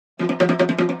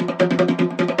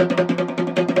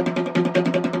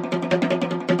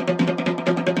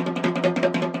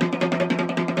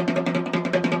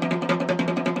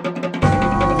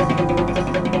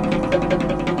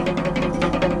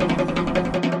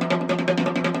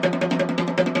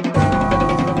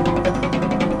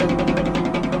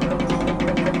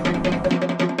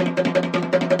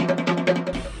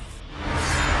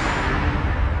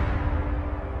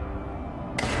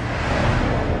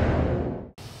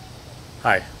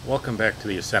Hi, welcome back to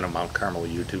the Ascent of Mount Carmel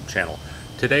YouTube channel.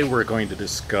 Today we're going to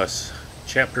discuss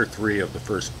Chapter 3 of the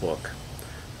first book.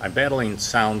 I'm battling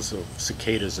sounds of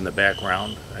cicadas in the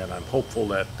background, and I'm hopeful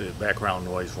that the background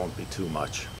noise won't be too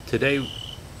much. Today,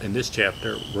 in this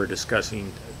chapter, we're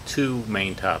discussing two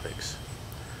main topics.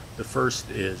 The first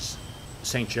is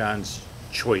St. John's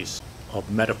choice of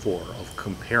metaphor, of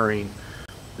comparing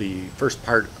the first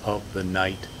part of the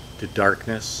night to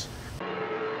darkness.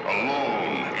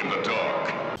 Alone in the dark.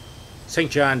 St.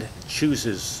 John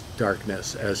chooses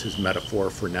darkness as his metaphor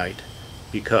for night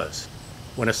because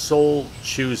when a soul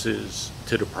chooses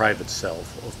to deprive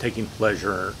itself of taking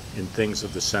pleasure in things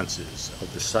of the senses,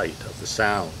 of the sight, of the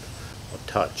sound, of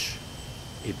touch,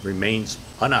 it remains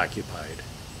unoccupied,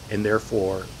 and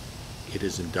therefore it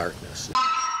is in darkness.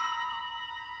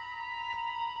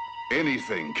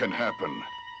 Anything can happen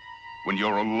when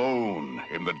you're alone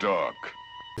in the dark.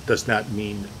 It does not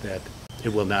mean that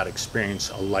it will not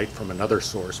experience a light from another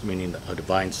source, meaning a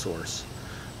divine source,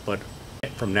 but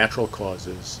from natural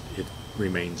causes, it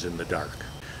remains in the dark.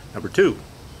 Number two,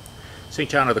 St.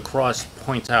 John of the Cross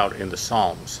points out in the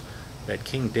Psalms that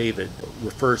King David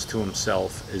refers to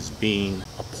himself as being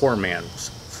a poor man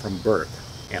from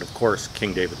birth. And of course,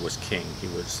 King David was king. He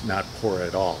was not poor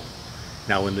at all.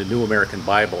 Now, in the New American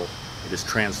Bible, it is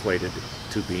translated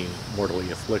to being mortally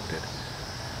afflicted.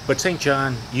 But St.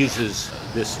 John uses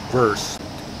this verse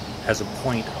as a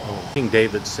point of King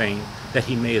David saying that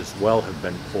he may as well have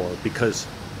been poor because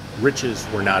riches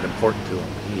were not important to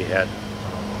him. He had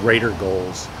greater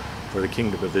goals for the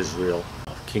kingdom of Israel,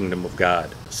 kingdom of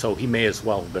God. So he may as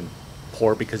well have been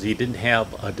poor because he didn't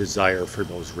have a desire for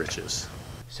those riches.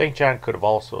 St. John could have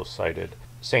also cited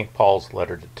St. Paul's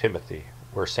letter to Timothy,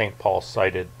 where St. Paul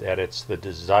cited that it's the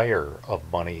desire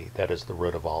of money that is the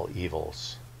root of all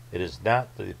evils. It is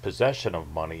not the possession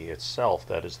of money itself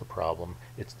that is the problem.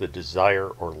 It's the desire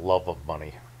or love of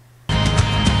money.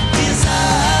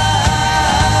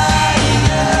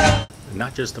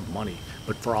 Not just of money,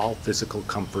 but for all physical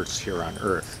comforts here on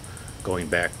earth, going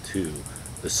back to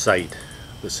the sight,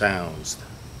 the sounds,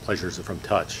 pleasures from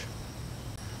touch.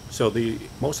 So the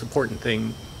most important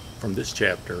thing from this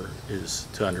chapter is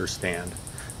to understand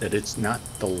that it's not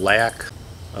the lack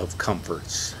of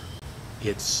comforts.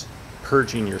 It's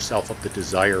purging yourself of the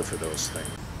desire for those things.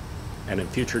 And in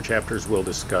future chapters we'll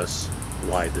discuss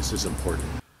why this is important.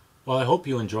 Well, I hope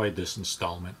you enjoyed this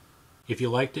installment. If you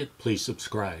liked it, please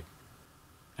subscribe.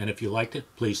 And if you liked it,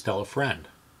 please tell a friend.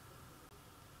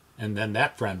 And then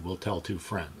that friend will tell two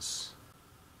friends.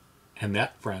 And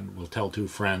that friend will tell two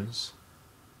friends.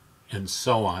 And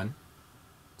so on.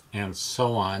 And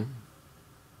so on.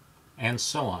 And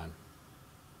so on.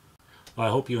 Well,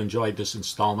 I hope you enjoyed this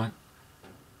installment.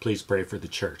 Please pray for the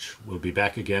church. We'll be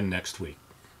back again next week.